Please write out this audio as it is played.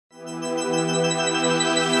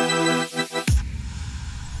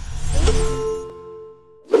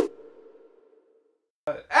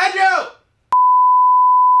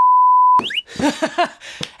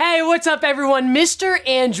Hey, what's up everyone? Mr.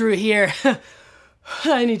 Andrew here.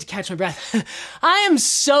 I need to catch my breath. I am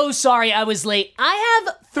so sorry I was late. I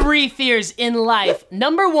have 3 fears in life.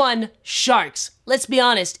 Number 1, sharks. Let's be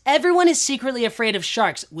honest, everyone is secretly afraid of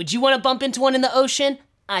sharks. Would you want to bump into one in the ocean?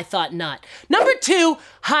 I thought not. Number 2,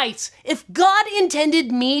 heights. If God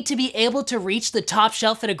intended me to be able to reach the top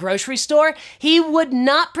shelf at a grocery store, he would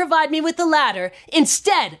not provide me with a ladder.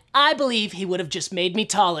 Instead, I believe he would have just made me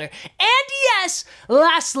taller. And yes,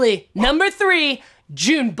 lastly, number 3,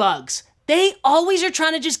 June bugs. They always are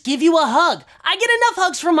trying to just give you a hug. I get enough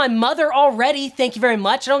hugs from my mother already. Thank you very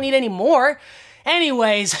much. I don't need any more.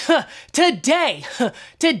 Anyways, today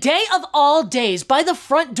of all days, by the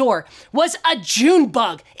front door was a June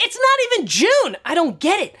bug. It's not even June. I don't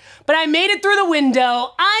get it. But I made it through the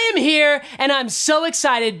window. I am here and I'm so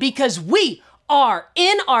excited because we are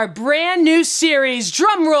in our brand new series.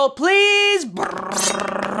 Drum roll, please.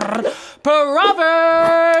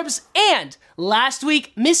 Proverbs. And last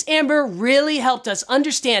week, Miss Amber really helped us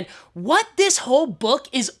understand what this whole book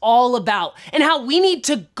is all about and how we need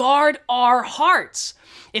to guard our hearts.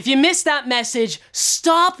 If you missed that message,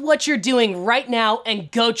 stop what you're doing right now and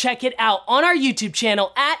go check it out on our YouTube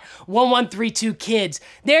channel at 1132 Kids.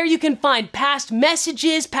 There you can find past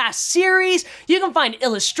messages, past series, you can find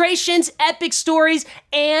illustrations, epic stories,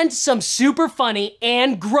 and some super funny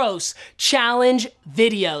and gross challenge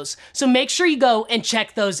videos. So make sure you go and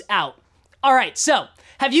check those out. All right, so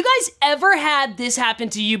have you guys ever had this happen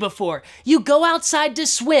to you before? You go outside to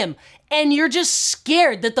swim and you're just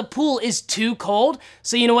scared that the pool is too cold.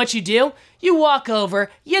 So you know what you do? You walk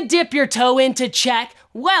over, you dip your toe in to check.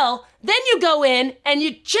 Well, then you go in and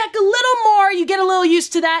you check a little more, you get a little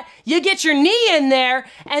used to that, you get your knee in there,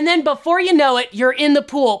 and then before you know it, you're in the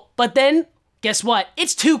pool. But then, guess what?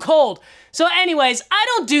 It's too cold. So anyways, I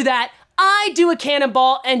don't do that. I do a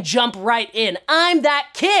cannonball and jump right in. I'm that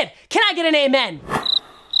kid. Can I get an amen?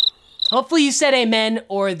 Hopefully you said amen,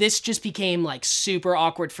 or this just became like super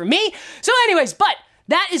awkward for me. So anyways, but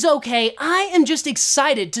that is okay. I am just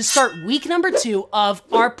excited to start week number 2 of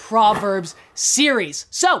our Proverbs series.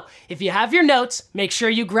 So if you have your notes, make sure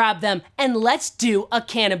you grab them and let's do a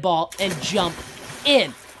cannonball and jump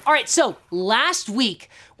in. All right, so last week,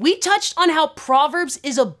 we touched on how Proverbs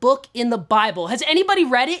is a book in the Bible. Has anybody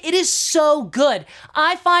read it? It is so good.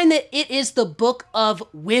 I find that it is the book of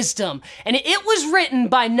wisdom. And it was written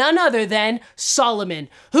by none other than Solomon,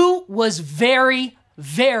 who was very,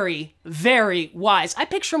 very, very wise. I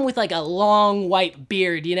picture him with like a long white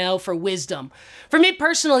beard, you know, for wisdom. For me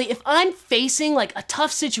personally, if I'm facing like a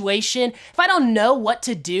tough situation, if I don't know what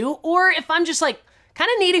to do, or if I'm just like, kind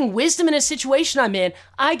of needing wisdom in a situation I'm in,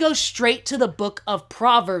 I go straight to the book of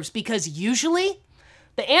Proverbs because usually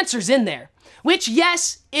the answer's in there, which,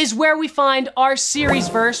 yes, is where we find our series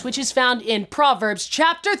verse, which is found in Proverbs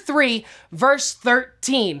chapter 3, verse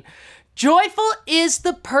 13. Joyful is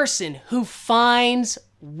the person who finds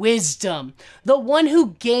wisdom, the one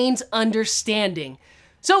who gains understanding.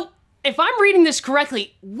 So, if I'm reading this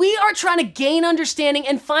correctly, we are trying to gain understanding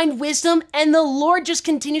and find wisdom, and the Lord just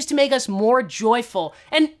continues to make us more joyful.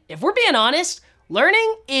 And if we're being honest,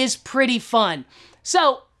 learning is pretty fun.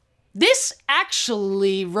 So this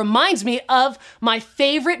actually reminds me of my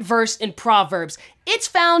favorite verse in Proverbs. It's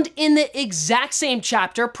found in the exact same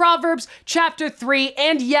chapter, Proverbs chapter 3,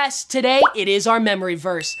 and yes, today it is our memory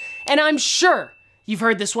verse. And I'm sure you've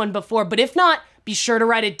heard this one before, but if not, be sure to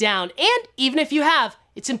write it down. And even if you have,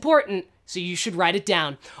 it's important, so you should write it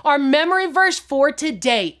down. Our memory verse for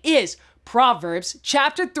today is Proverbs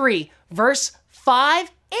chapter 3, verse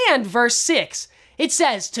 5 and verse 6. It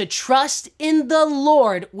says to trust in the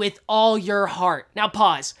Lord with all your heart. Now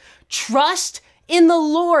pause. Trust in the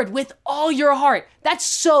Lord with all your heart. That's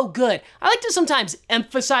so good. I like to sometimes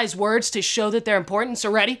emphasize words to show that they're important.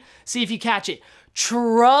 So ready? See if you catch it.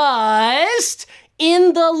 Trust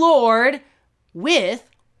in the Lord with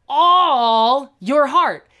all your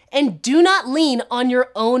heart, and do not lean on your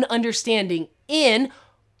own understanding. In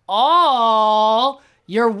all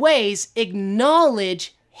your ways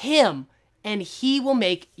acknowledge him, and he will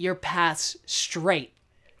make your paths straight.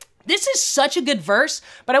 This is such a good verse,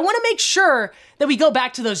 but I want to make sure that we go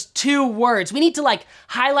back to those 2 words. We need to like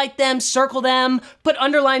highlight them, circle them, put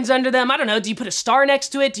underlines under them. I don't know, do you put a star next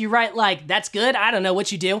to it? Do you write like, that's good? I don't know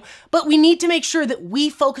what you do. But we need to make sure that we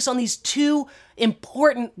focus on these 2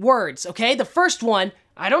 important words, okay? The first one,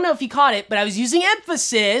 I don't know if you caught it, but I was using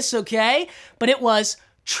emphasis, okay? But it was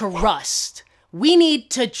trust. We need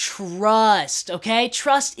to trust, okay?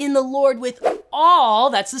 Trust in the Lord with all,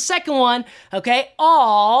 that's the second one, okay?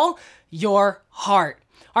 All your heart.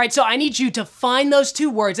 All right, so I need you to find those two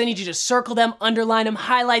words. I need you to circle them, underline them,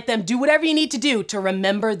 highlight them, do whatever you need to do to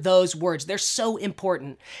remember those words. They're so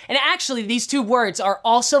important. And actually, these two words are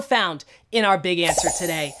also found in our big answer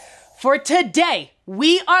today. For today,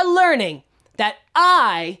 we are learning that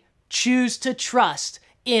I choose to trust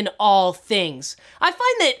in all things. I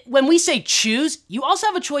find that when we say choose, you also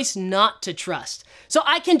have a choice not to trust. So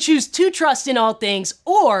I can choose to trust in all things,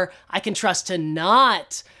 or I can trust to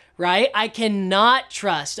not, right? I cannot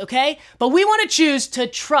trust, okay? But we want to choose to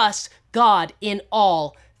trust God in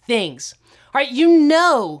all things. All right, you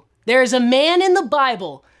know there is a man in the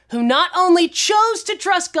Bible who not only chose to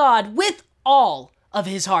trust God with all of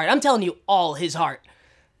his heart, I'm telling you, all his heart,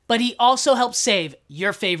 but he also helped save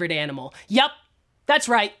your favorite animal. Yep, that's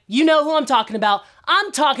right. You know who I'm talking about.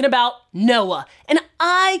 I'm talking about Noah. And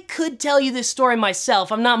I could tell you this story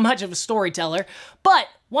myself. I'm not much of a storyteller, but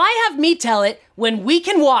why have me tell it when we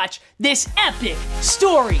can watch this epic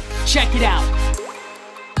story? Check it out.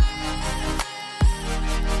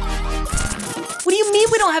 What do you mean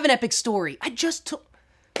we don't have an epic story? I just took...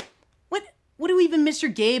 What do even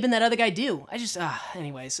Mr. Gabe and that other guy do?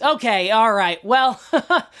 Anyways. Okay, all right. Well,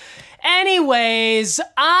 anyways,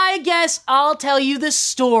 I guess I'll tell you the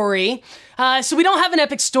story. So we don't have an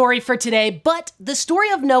epic story for today, but the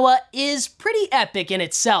story of Noah is pretty epic in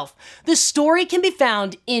itself. The story can be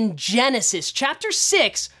found in Genesis chapter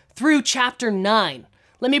 6 through chapter 9.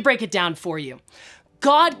 Let me break it down for you.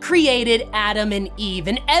 God created Adam and Eve,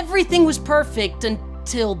 and everything was perfect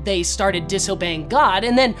until they started disobeying God,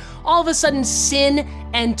 and then all of a sudden sin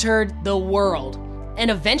entered the world. And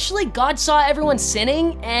eventually God saw everyone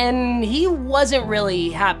sinning, and he wasn't really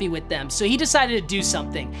happy with them, so he decided to do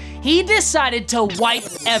something. He decided to wipe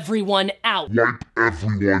everyone out. Wipe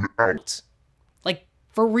everyone out. Like,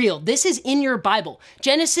 for real, this is in your Bible.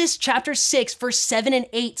 Genesis chapter 6, verse 7 and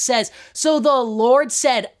 8 says, "So the Lord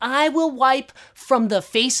said, I will wipe from the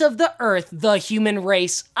face of the earth the human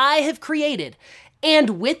race I have created,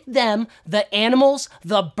 and with them the animals,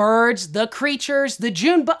 the birds, the creatures, the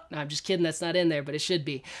June bug." No, I'm just kidding, that's not in there, but it should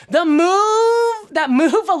be. That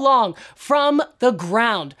move along from the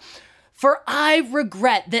ground. "For I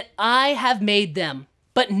regret that I have made them."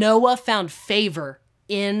 But Noah found favor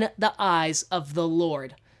in the eyes of the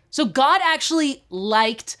Lord. So God actually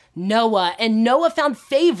liked Noah, and Noah found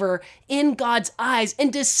favor in God's eyes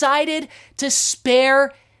and decided to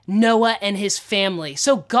spare Noah and his family.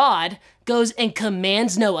 So God goes and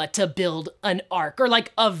commands Noah to build an ark, or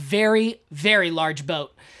like a very, very large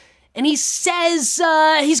boat. And he says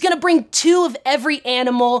he's gonna bring 2 of every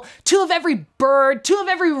animal, 2 of every bird, 2 of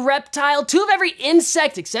every reptile, 2 of every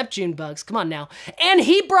insect, except June bugs, come on now. And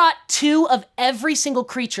he brought 2 of every single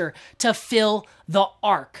creature to fill the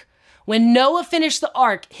ark. When Noah finished the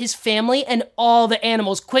ark, his family and all the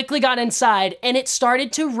animals quickly got inside, and it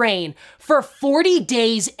started to rain for 40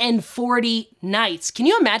 days and 40 nights. Can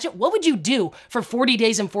you imagine? What would you do for 40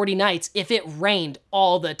 days and 40 nights if it rained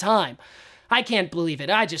all the time? I can't believe it.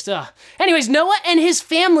 Anyways, Noah and his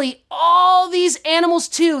family, all these animals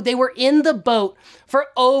too, they were in the boat for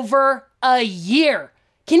over a year.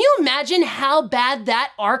 Can you imagine how bad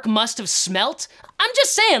that ark must have smelt? I'm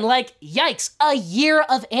just saying, like, yikes, a year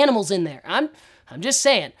of animals in there. I'm just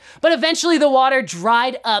saying. But eventually the water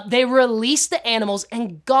dried up. They released the animals,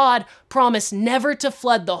 and God promised never to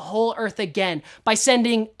flood the whole earth again by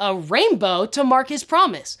sending a rainbow to mark his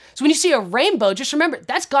promise. So when you see a rainbow, just remember,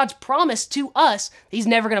 that's God's promise to us. He's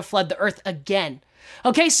never gonna flood the earth again.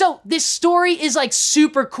 Okay, so this story is like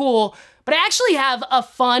super cool, but I actually have a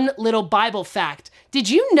fun little Bible fact. Did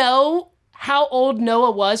you know how old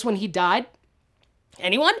Noah was when he died?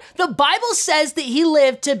 Anyone? The Bible says that he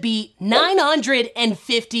lived to be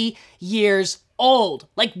 950 years old.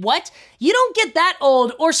 Like what? You don't get that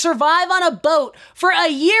old or survive on a boat for a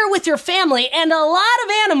year with your family and a lot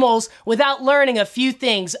of animals without learning a few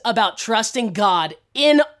things about trusting God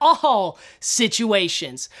in all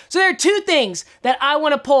situations. So there are 2 things that I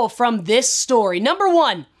want to pull from this story. Number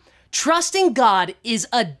 1, trusting God is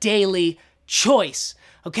a daily choice.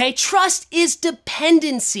 Okay, trust is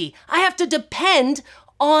dependency. I have to depend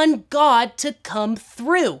on God to come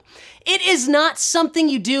through. It is not something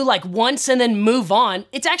you do like once and then move on.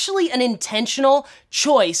 It's actually an intentional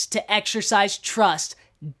choice to exercise trust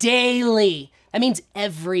daily. That means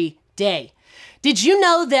every day. Did you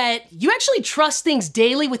know that you actually trust things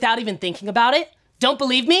daily without even thinking about it? Don't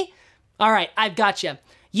believe me? All right, I've got you.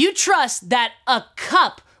 You trust that a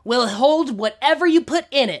cup will hold whatever you put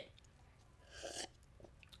in it.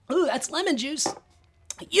 Ooh, that's lemon juice.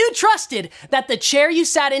 You trusted that the chair you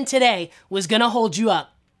sat in today was gonna hold you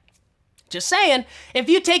up. Just saying, if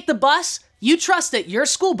you take the bus, you trust that your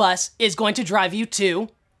school bus is going to drive you to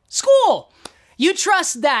School. You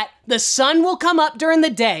trust that the sun will come up during the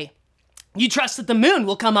day. You trust that the moon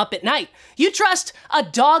will come up at night. You trust a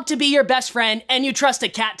dog to be your best friend, and you trust a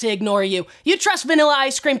cat to ignore you. You trust vanilla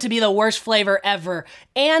ice cream to be the worst flavor ever.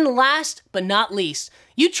 And last but not least,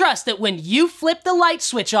 you trust that when you flip the light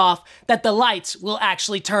switch off, that the lights will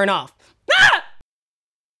actually turn off. Ah!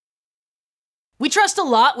 We trust a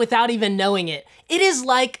lot without even knowing it. It is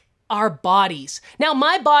like our bodies. Now,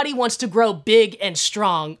 my body wants to grow big and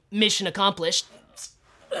strong. Mission accomplished.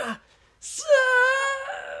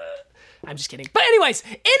 I'm just kidding. But anyways,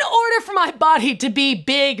 in order for my body to be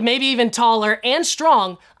big, maybe even taller and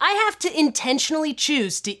strong, I have to intentionally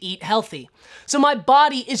choose to eat healthy. So my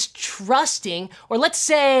body is trusting, or let's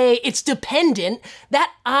say it's dependent,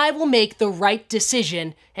 that I will make the right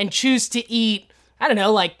decision and choose to eat, I don't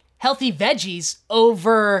know, like healthy veggies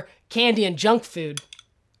over candy and junk food.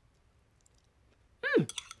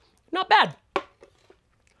 Not bad.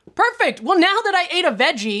 Perfect. Well, now that I ate a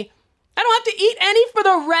veggie, I don't have to eat any for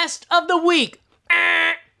the rest of the week.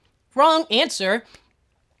 Wrong answer.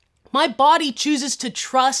 My body chooses to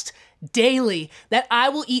trust daily that I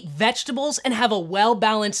will eat vegetables and have a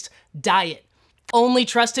well-balanced diet. Only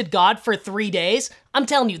trusted God for 3 days? I'm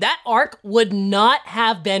telling you, that ark would not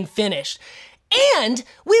have been finished. And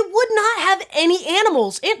we would not have any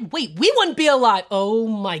animals. And wait, we wouldn't be alive. Oh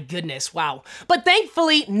my goodness, wow. But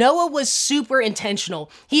thankfully, Noah was super intentional.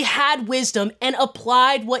 He had wisdom and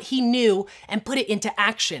applied what he knew and put it into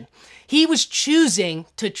action. He was choosing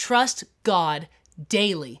to trust God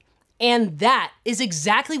daily. And that is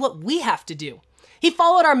exactly what we have to do. He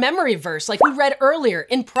followed our memory verse like we read earlier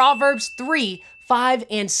in Proverbs 3, 5,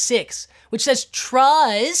 and 6, which says,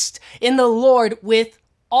 trust in the Lord with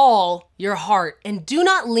all your heart, and do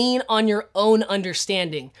not lean on your own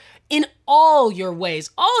understanding. In all your ways,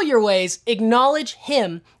 acknowledge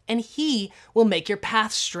him, and he will make your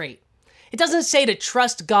path straight. It doesn't say to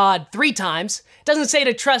trust God 3 times. It doesn't say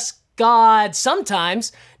to trust God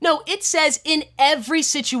sometimes. No, it says in every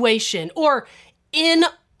situation, or in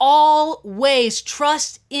all ways,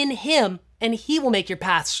 trust in him, and he will make your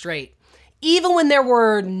path straight. Even when there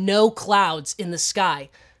were no clouds in the sky,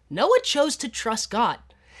 Noah chose to trust God.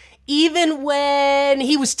 Even when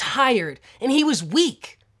he was tired and he was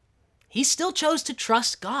weak, he still chose to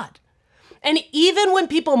trust God. And even when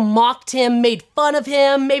people mocked him, made fun of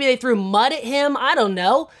him, maybe they threw mud at him, I don't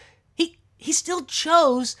know, he still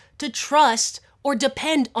chose to trust or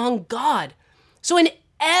depend on God. So in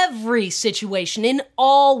every situation, in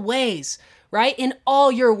all ways, right? In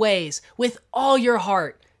all your ways, with all your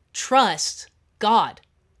heart, trust God.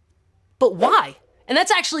 But why? And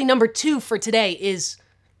that's actually number 2 for today is,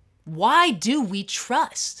 why do we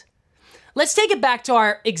trust? Let's take it back to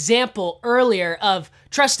our example earlier of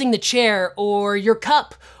trusting the chair or your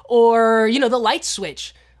cup or, the light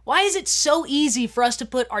switch. Why is it so easy for us to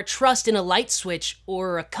put our trust in a light switch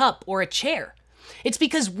or a cup or a chair? It's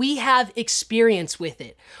because we have experience with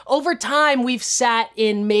it. Over time, we've sat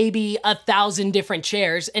in maybe 1,000 different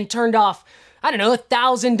chairs and turned off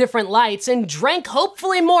 1,000 different lights and drank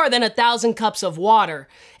hopefully more than 1,000 cups of water.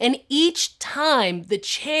 And each time the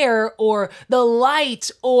chair or the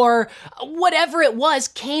light or whatever it was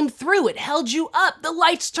came through, it held you up. The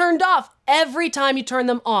lights turned off every time you turned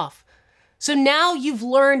them off. So now you've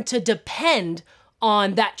learned to depend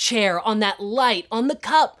on that chair, on that light, on the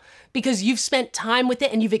cup, because you've spent time with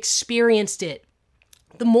it and you've experienced it.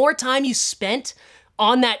 The more time you spent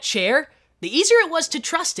on that chair, the easier it was to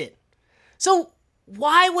trust it. So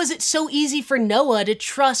why was it so easy for Noah to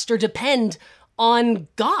trust or depend on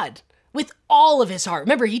God with all of his heart?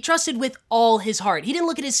 Remember, he trusted with all his heart. He didn't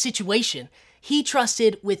look at his situation. He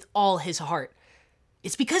trusted with all his heart.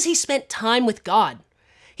 It's because he spent time with God.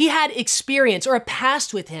 He had experience or a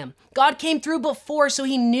past with him. God came through before, so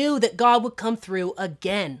he knew that God would come through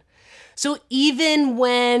again. So even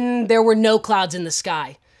when there were no clouds in the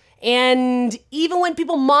sky, and even when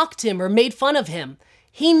people mocked him or made fun of him,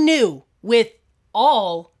 he knew with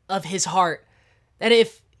all of his heart that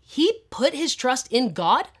if he put his trust in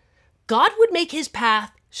God, God would make his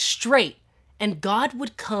path straight and God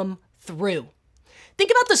would come through.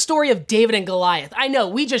 Think about the story of David and Goliath. I know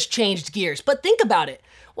we just changed gears, but think about it.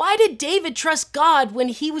 Why did David trust God when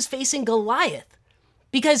he was facing Goliath?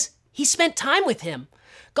 Because he spent time with him.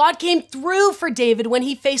 God came through for David when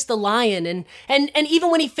he faced the lion and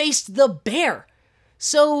even when he faced the bear.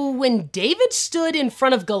 So when David stood in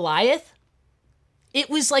front of Goliath, it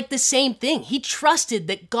was like the same thing. He trusted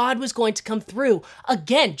that God was going to come through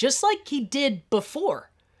again, just like he did before.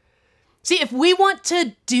 See, if we want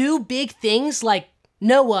to do big things like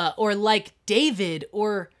Noah or like David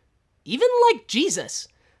or even like Jesus,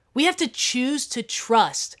 we have to choose to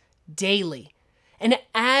trust daily. And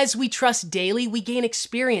as we trust daily, we gain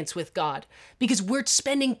experience with God because we're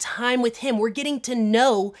spending time with Him. We're getting to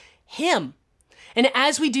know Him. And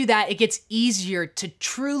as we do that, it gets easier to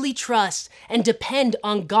truly trust and depend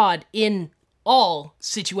on God in all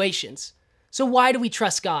situations. So why do we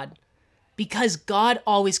trust God? Because God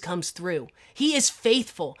always comes through. He is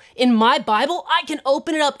faithful. In my Bible, I can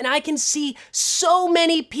open it up and I can see so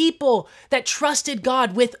many people that trusted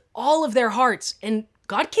God with all of their hearts, and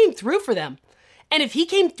God came through for them. And if He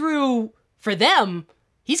came through for them,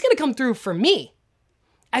 He's going to come through for me.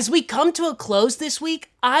 As we come to a close this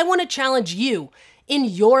week, I want to challenge you in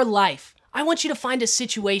your life. I want you to find a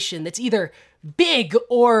situation that's either big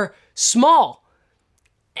or small.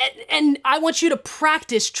 And I want you to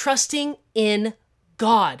practice trusting in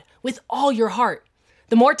God with all your heart.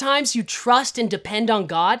 The more times you trust and depend on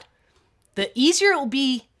God, the easier it will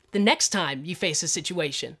be the next time you face a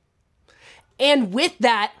situation. And with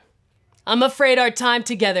that, I'm afraid our time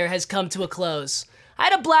together has come to a close. I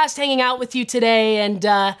had a blast hanging out with you today, and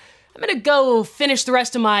I'm gonna go finish the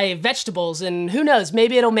rest of my vegetables, and who knows,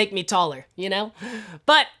 maybe it'll make me taller, you know?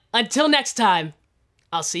 But until next time,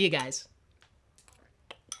 I'll see you guys.